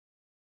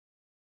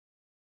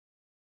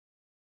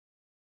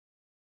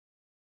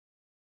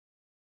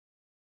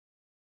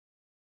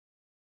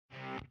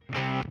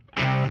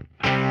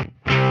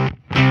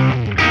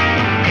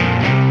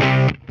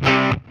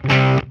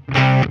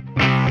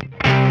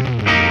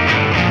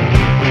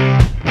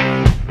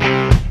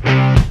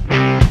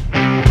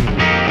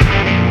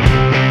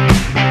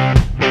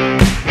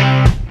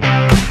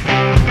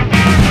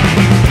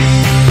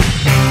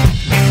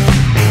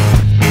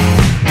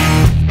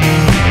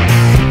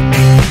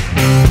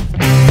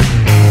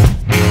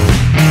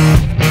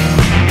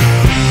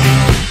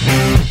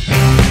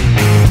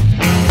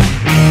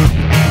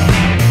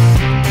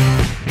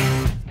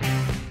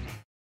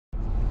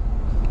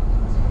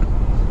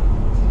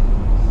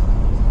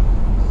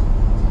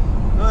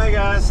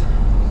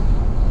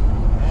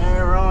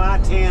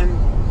10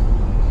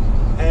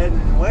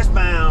 heading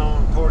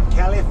westbound toward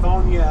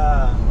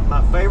California,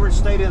 my favorite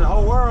state in the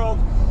whole world.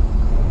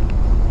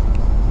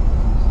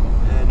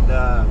 And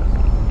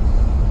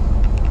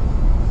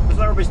looks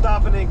like we'll be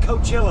stopping in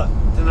Coachella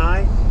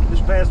tonight,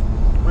 just past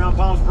around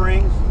Palm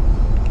Springs.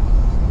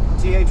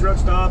 TA truck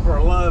stop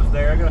or Love's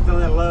there. I got a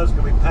feeling that Love's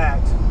gonna be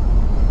packed.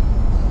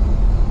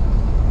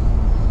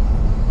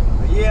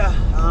 But yeah,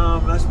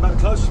 that's about the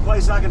closest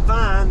place I can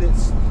find.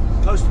 It's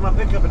close to my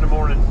pickup in the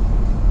morning.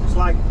 It's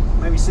like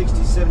maybe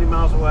 60, 70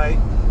 miles away.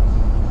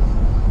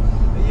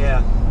 But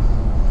yeah,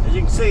 as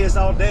you can see, it's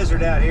all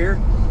desert out here.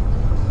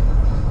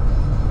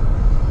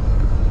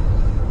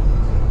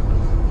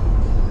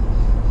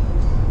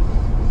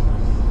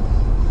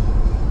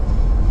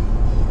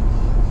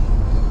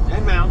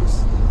 And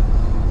mountains.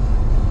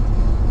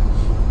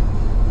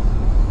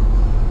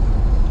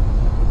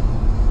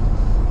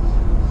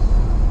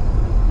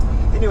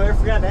 Anyway, I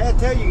forgot to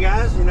tell you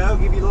guys, you know,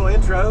 give you a little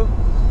intro.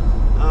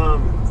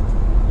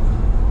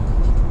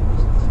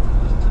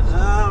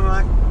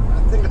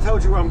 I think I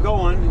told you where I'm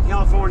going. In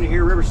California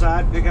here,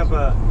 Riverside, pick up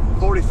a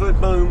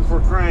 40-foot boom for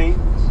a crane,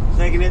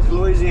 taking it to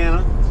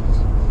Louisiana.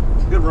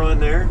 Good run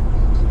there.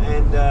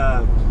 And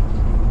I'm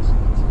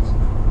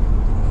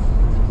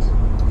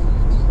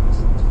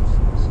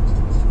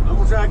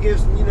gonna try to give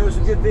some, you know,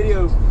 some good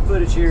video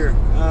footage here.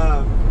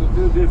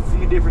 We'll do a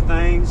few different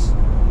things.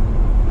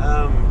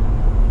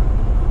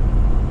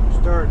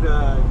 Start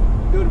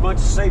doing a bunch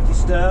of safety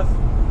stuff.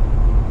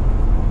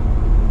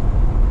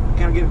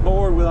 Kind of get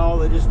bored with all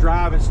the just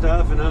driving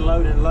stuff and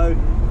unloading and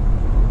loading.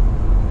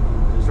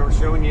 And start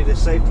showing you the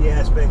safety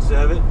aspects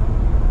of it.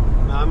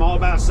 I'm all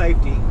about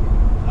safety. You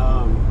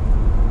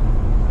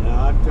know,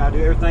 I try to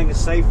do everything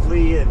as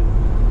safely and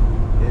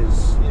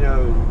as, you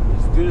know,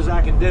 as good as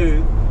I can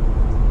do.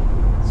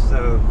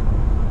 So,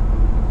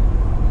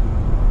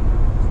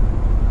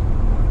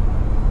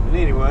 and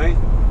anyway,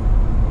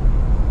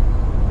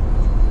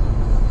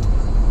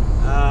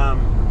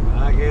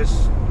 I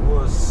guess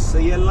we'll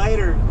see you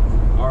later,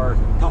 or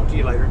talk to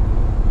you later.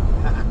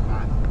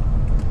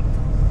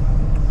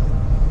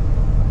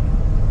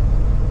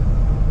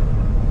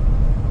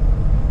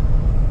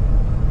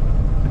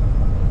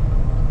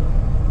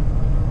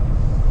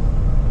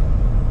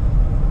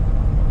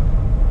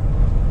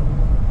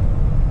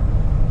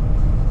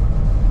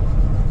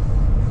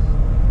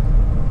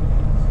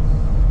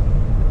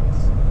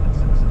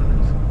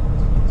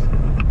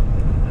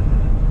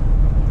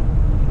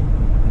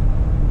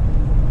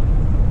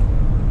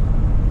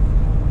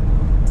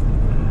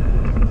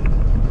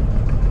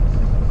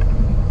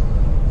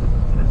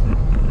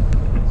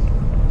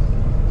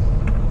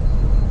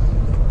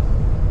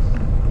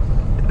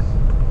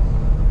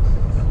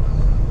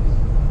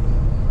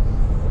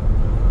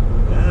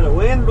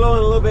 Blowing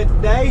a little bit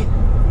today.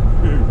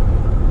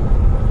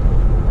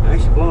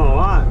 Actually blowing a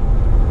lot.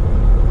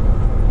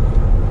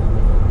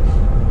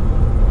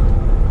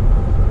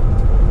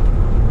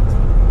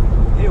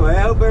 Anyway, I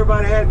hope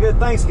everybody had a good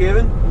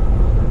Thanksgiving.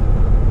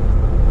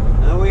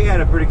 We had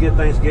a pretty good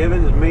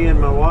Thanksgiving. It was me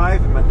and my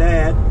wife and my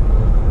dad.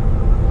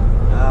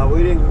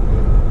 We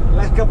didn't,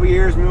 last couple of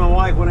years me and my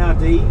wife went out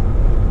to eat,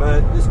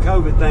 but this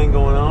COVID thing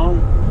going on,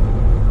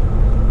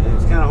 and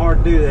it's kind of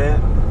hard to do that.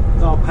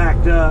 It's all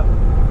packed up.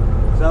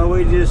 So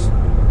we just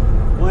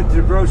went to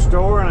the grocery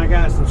store and I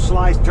got some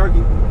sliced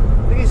turkey.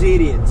 These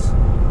idiots.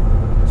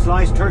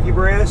 Sliced turkey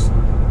breast.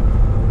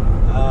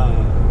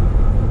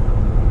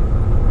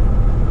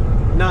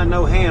 Not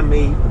no ham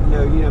meat.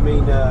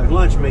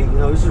 Lunch meat. You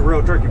know, this is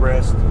real turkey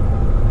breast.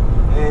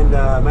 And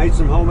made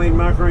some homemade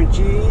macaroni and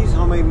cheese,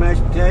 homemade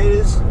mashed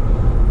potatoes.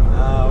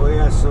 We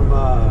got some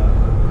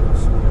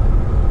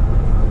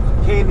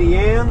candy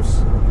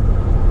yams,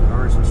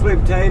 or some sweet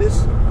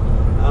potatoes.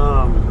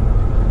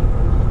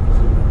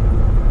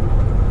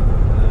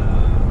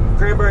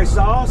 Cranberry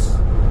sauce,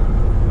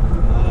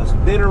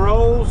 some dinner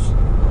rolls,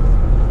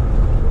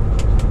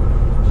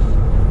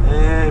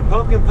 and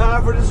pumpkin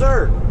pie for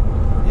dessert.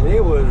 And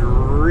it was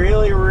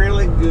really,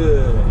 really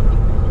good.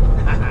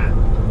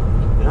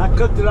 And I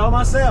cooked it all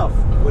myself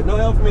with no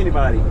help from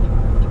anybody.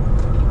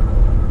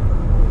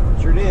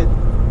 Sure did.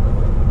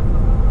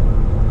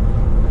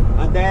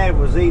 My dad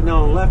was eating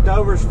on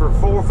leftovers for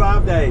 4 or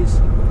 5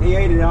 days. He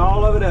ate it,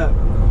 all of it up.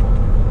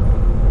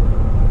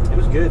 It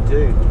was good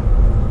too.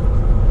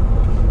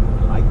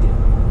 Liked it.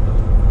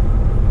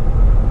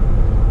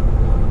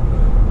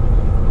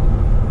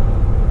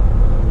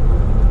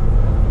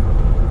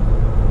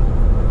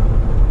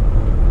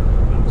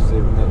 Let's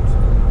see what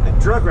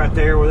that truck right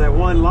there with that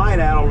one light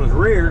out on his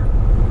rear.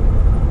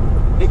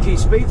 He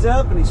speeds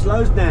up and he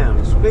slows down.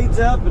 He speeds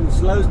up and he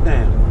slows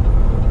down.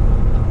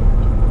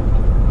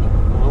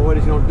 I don't know what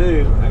he's gonna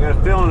do. I got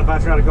a feeling if I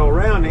try to go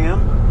around him,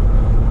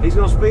 he's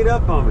gonna speed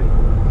up on me.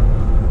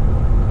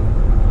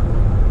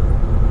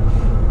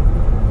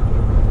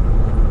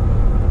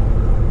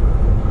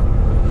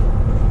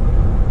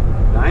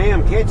 I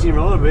am catching him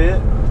a little bit,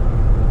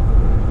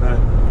 but I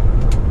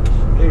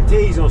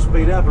guarantee he's gonna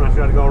speed up when I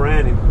try to go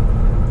around him.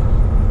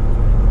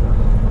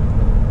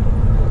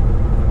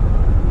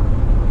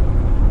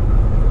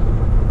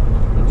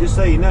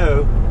 so you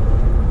know,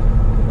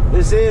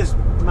 this is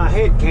my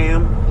head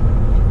cam.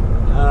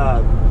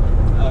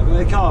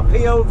 They call it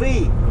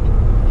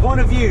POV, point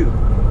of view.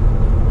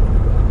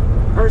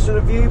 Person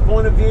of view,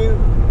 point of view.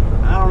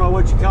 I don't know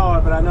what you call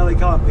it, but I know they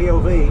call it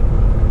POV.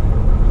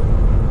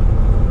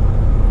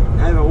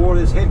 I haven't worn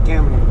this head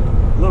cam in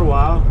a little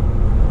while.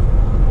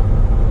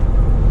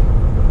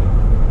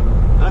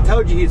 I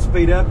told you he'd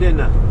speed up,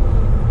 didn't I?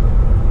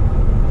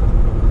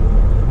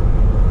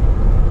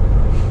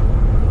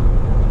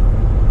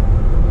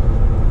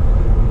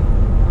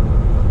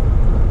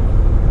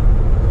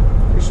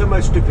 There's so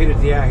much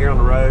stupidity out here on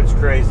the road, it's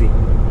crazy.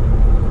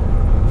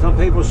 Some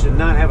people should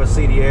not have a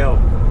CDL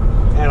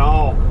at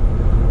all.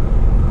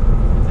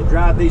 They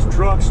drive these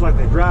trucks like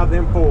they drive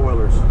them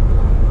four-wheelers.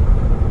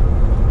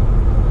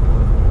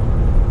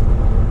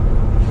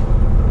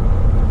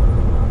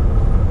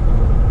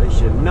 They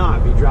should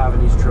not be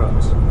driving these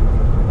trucks.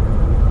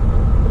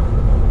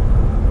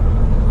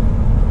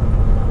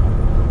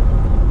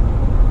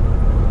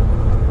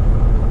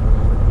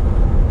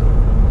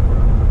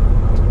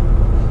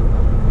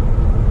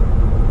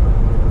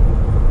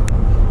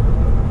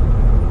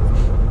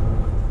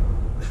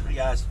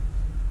 Guys,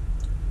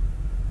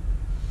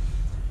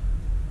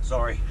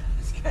 sorry,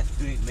 this guy's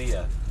doing me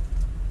a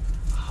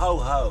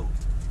ho-ho.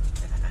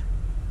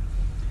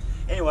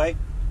 Anyway,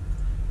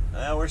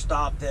 we're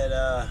stopped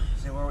at,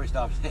 see where we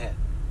stopped at?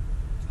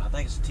 I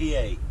think it's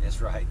TA,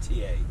 that's right,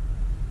 TA,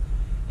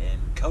 in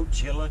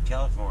Coachella,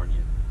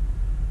 California.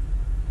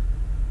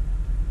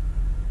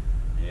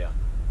 Yeah,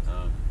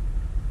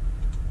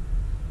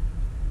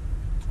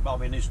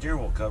 bought me a new steering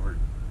wheel cover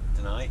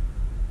tonight.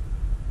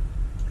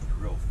 It's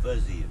real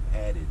fuzzy and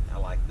padded, I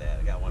like that.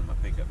 I got one in my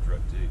pickup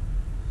truck too.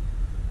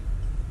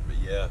 But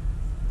yeah,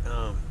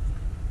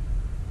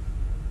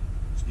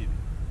 excuse me.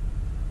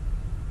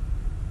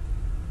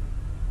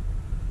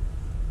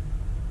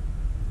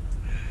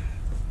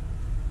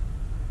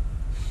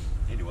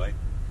 Anyway,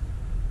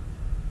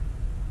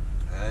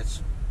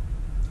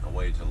 I'll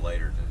wait until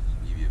later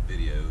to give you a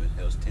video.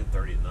 It was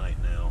 10:30 at night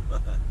now.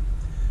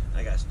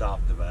 I got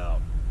stopped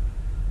about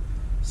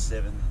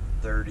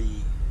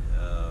 7:30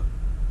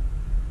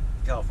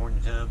 California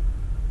time.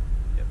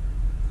 Yep.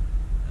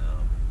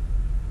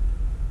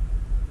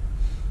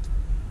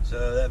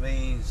 So that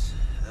means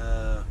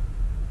 30.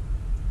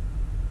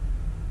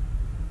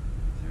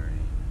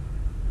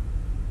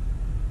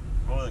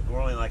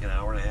 We're only like an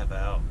hour and a half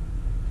out.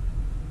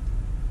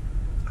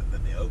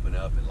 Then they open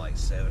up at like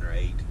 7 or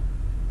 8.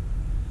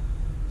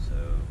 So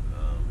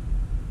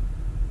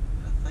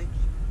I think.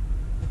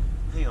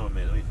 Hang on a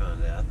minute. Let me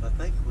find out. I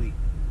think we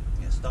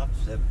stopped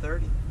at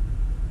 7:30.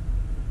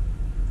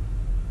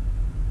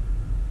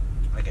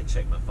 I can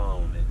check my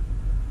phone. It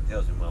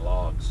tells me my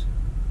logs.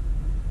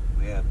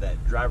 We have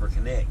that Driver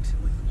Connect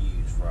we can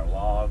use for our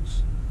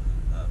logs,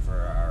 for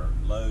our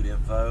load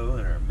info,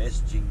 and our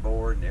messaging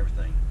board and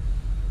everything.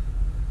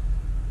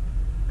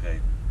 Okay.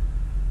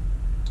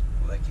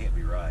 Well, that can't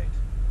be right.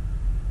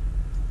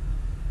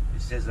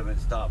 It says I've been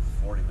stopped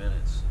for 40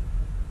 minutes.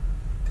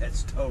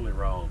 That's totally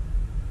wrong.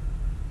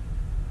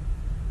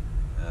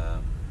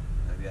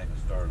 Maybe I can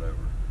start it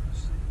over. Let's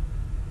see.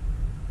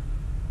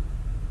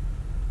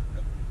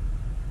 Yep.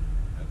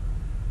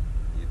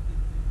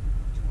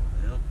 Come on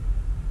now.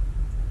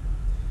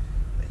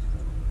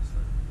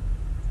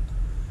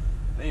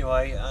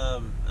 Anyway,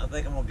 I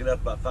think I'm gonna get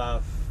up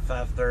about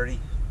 5:30.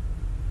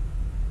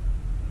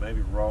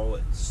 Maybe roll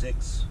at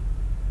 6.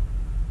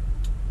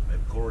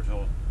 Maybe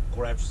quarter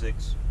after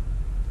 6.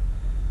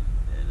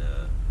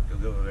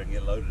 And go over there and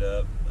get loaded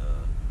up.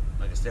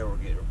 Like I said, we're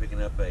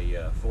picking up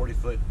a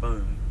 40-foot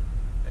boom,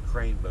 a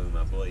crane boom,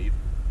 I believe.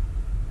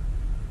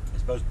 It's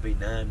supposed to be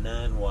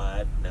 9'9"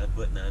 wide, 9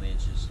 foot 9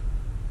 inches,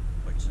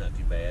 which is not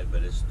too bad,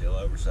 but it's still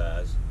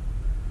oversized.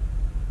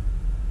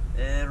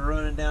 And we're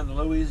running down to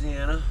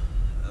Louisiana.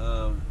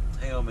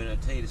 Hang on a minute,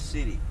 I'll tell you the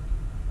city.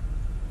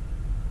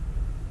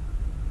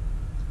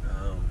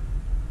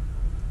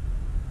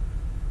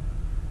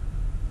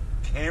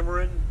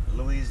 Cameron,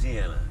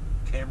 Louisiana.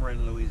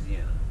 Cameron,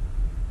 Louisiana.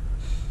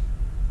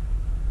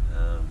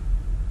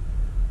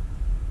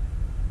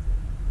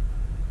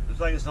 Looks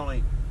like it's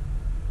only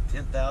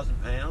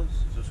 10,000 pounds,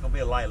 so it's going to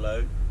be a light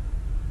load.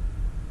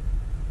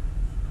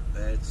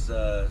 It's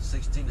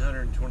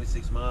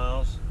 1,626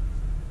 miles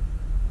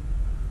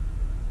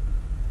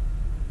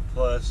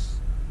plus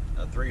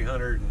a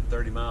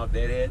 330-mile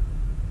deadhead.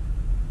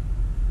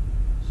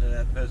 So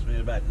that puts me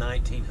at about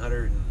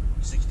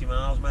 1,960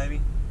 miles,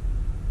 maybe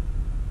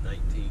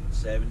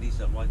 1970,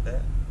 something like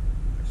that.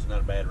 Which is not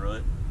a bad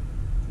run.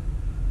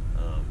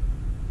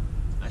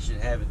 I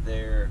should have it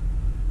there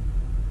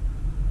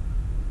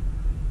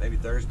maybe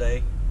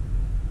Thursday,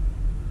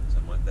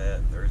 something like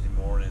that. Thursday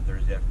morning,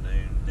 Thursday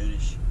afternoon,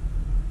 noonish.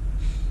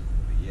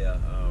 But yeah,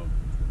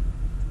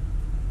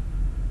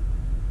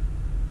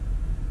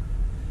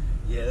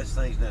 yeah, this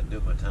thing's not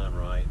doing my time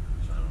right,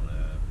 so I don't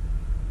know.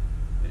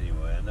 But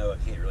anyway, I know I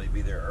can't really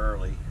be there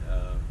early.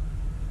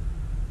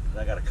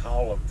 I got to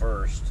call them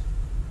first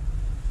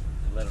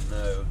and let them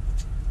know.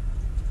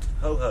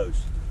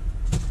 Ho-hos.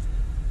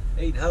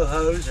 eating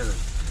ho-hos and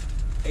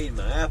eating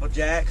my Apple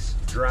Jacks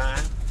dry.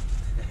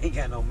 Ain't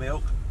got no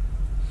milk.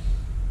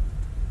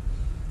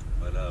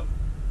 But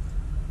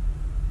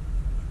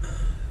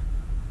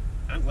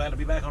I'm glad to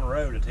be back on the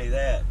road, I tell you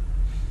that.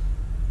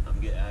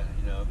 You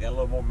know, got a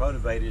little more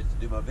motivated to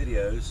do my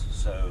videos,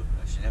 so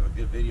I should have a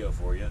good video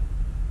for you.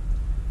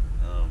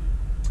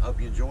 I hope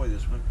you enjoy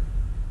this one.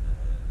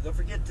 Don't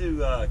forget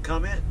to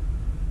comment,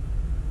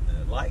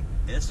 like,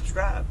 and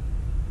subscribe.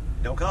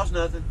 Don't cost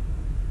nothing.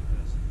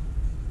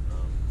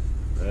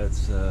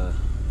 That's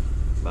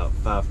about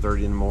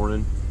 5:30 in the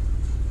morning,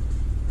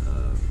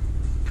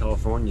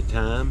 California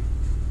time.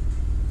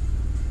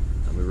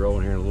 I'll be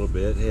rolling here in a little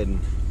bit,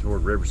 heading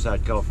toward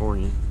Riverside,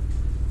 California.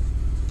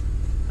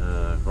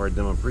 I've already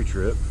done my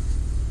pre-trip.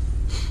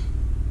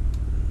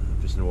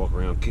 I'm just gonna walk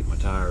around, kick my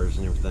tires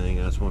and everything.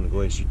 I just want to go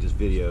ahead and shoot this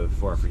video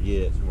before I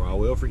forget, or I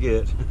will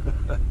forget.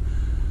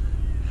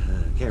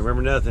 Can't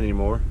remember nothing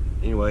anymore.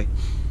 Anyway,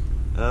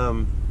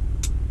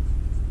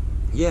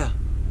 yeah,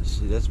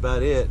 see, that's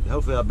about it.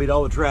 Hopefully I'll beat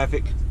all the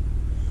traffic.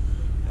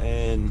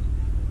 And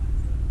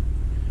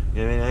I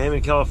mean, I am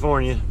in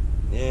California.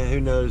 Yeah, who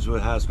knows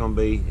how it's gonna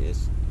be.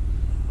 It's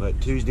what,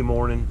 Tuesday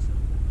morning,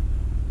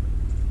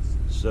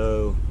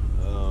 so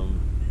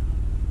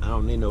I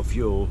don't need no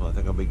fuel. I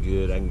think I'll be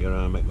good. I can go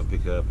down and make my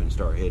pickup and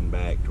start heading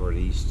back toward the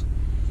east,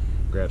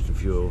 grab some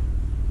fuel.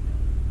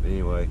 But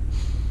anyway,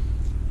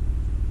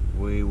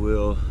 we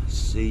will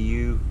see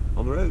you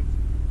on the road.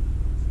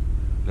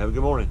 Have a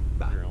good morning.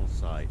 Bye. Here on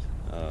site,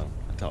 I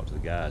talked to the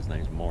guy. His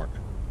name's Mark.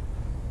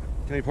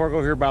 Can you park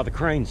over here by the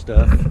crane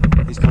stuff?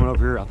 He's coming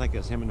over here. I think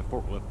that's him in the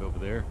forklift over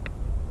there.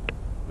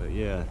 But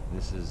yeah,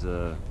 this is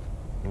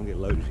gonna get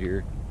loaded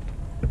here.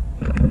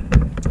 So I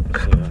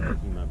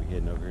think he might be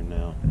heading over here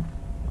now.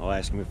 I'll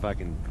ask him if I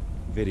can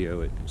video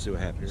it and see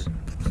what happens.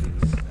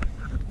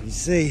 You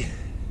see,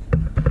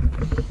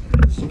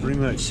 this is pretty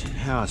much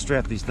how I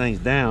strap these things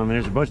down. I mean,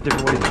 there's a bunch of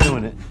different ways of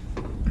doing it,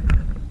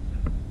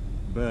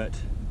 but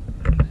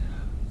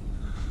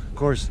of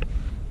course,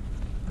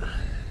 I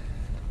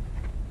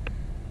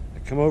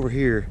come over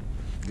here,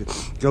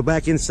 go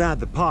back inside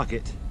the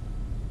pocket,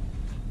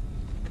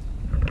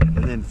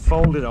 and then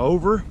fold it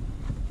over.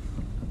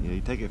 You know, you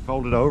take it,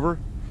 fold it over,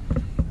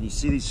 and you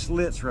see these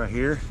slits right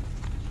here.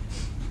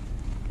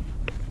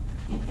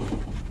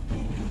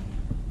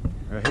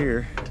 Right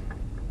here.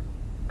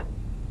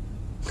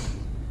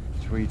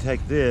 It's where you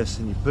take this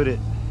and you put it,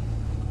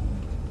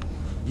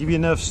 give you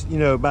enough, you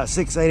know, about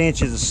 6-8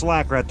 inches of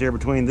slack right there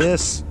between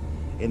this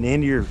and the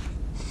end of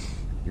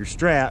your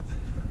strap,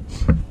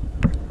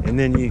 and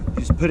then you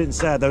just put it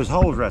inside those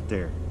holes right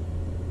there.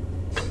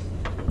 See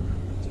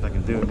if I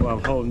can do it while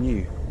I'm holding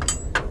you.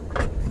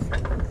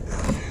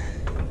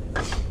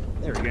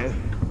 There we go.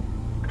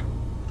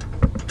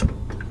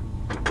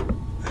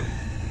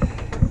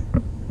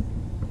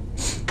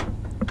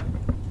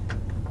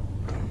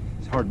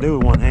 It's hard to do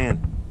with one hand.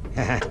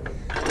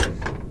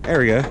 There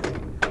we go.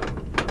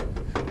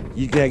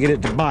 You gotta get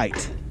it to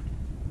bite.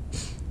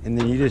 And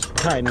then you just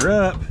tighten her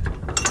up,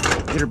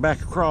 get her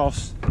back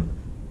across,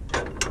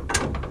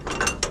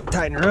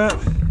 tighten her up,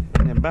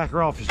 and then back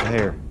her off just a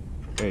hair.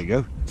 There you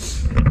go.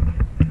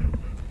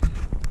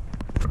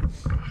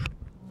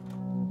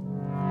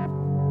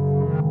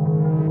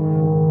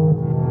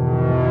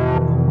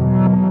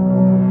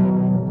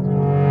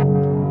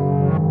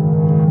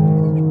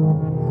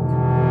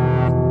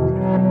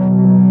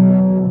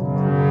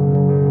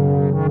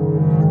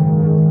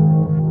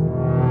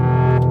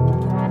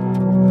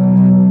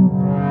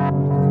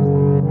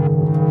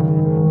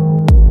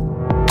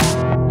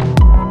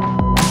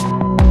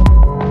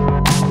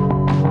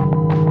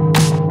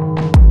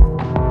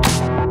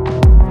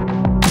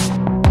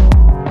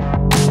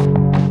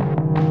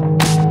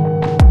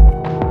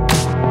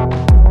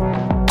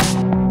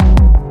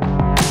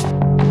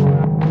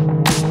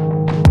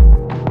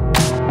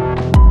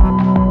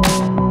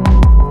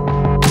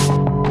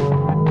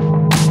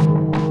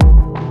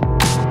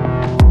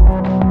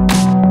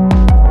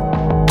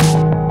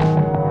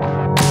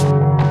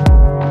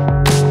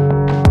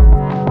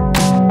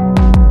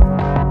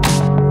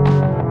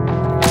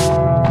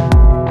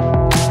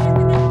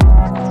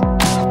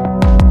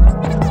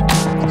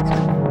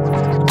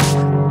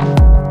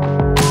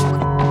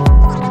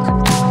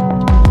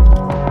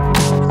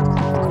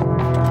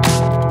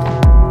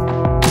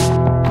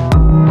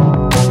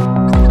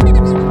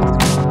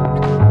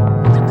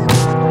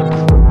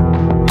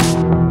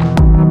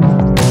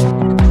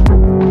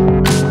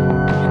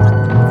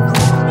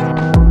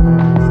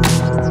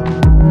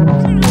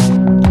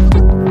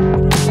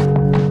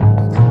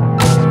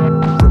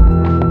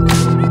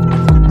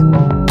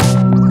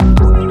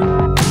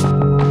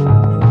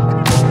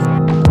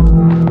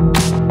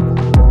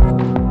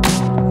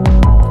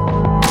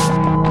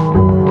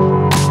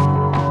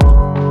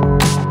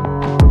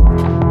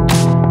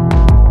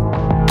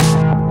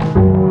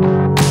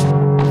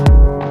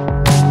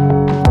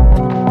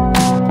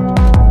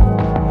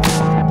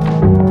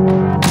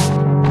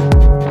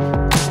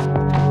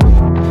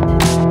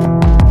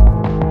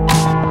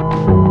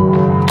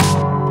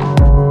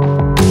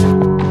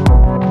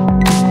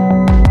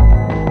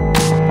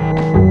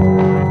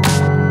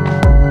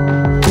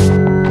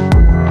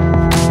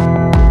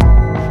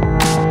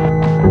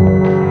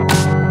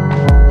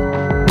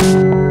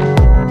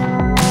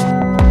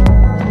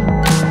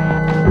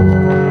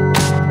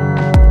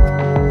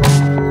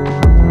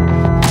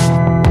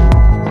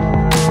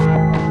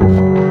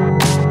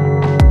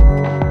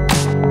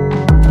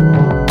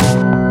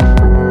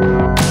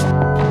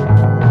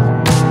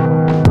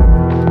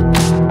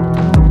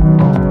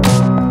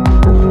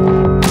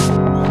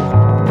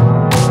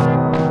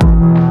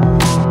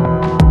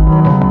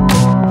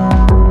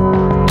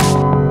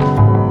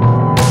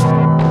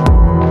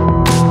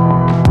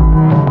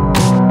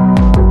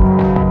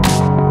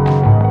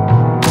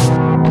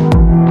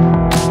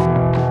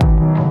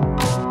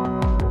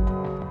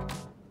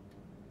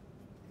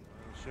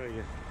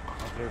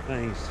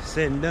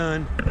 said and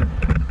done.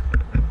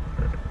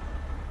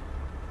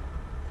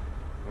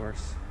 Of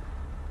course,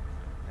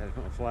 had to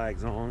put my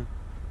flags on.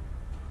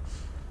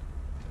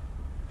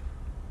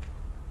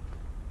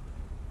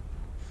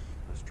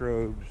 My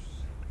strobes,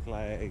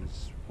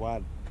 flags,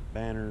 white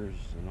banners,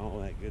 and all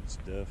that good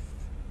stuff.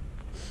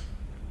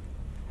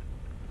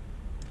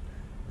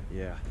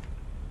 Yeah,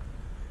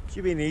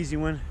 should be an easy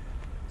one.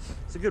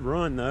 It's a good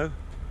run though.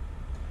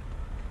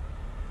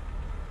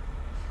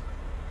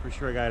 Pretty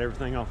sure I got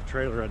everything off the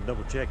trailer. I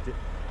double checked it.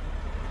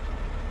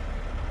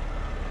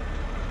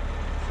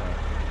 So,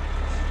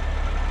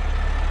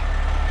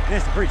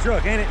 that's a pretty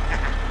truck, ain't it?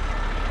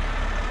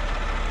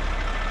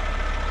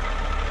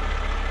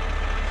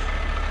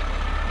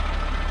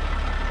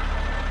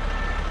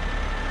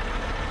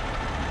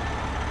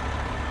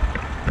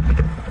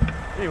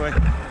 Anyway,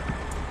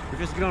 we're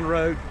just getting on the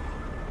road.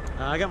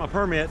 I got my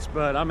permits,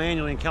 but I'm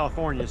annually in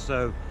California,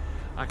 so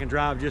I can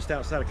drive just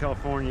outside of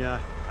California.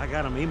 I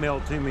got them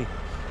emailed to me.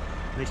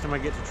 Next time I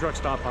get to the truck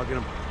stop, I'll get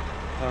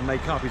them,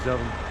 made copies of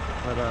them.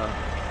 But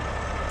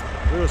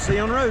we'll see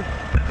you on the road.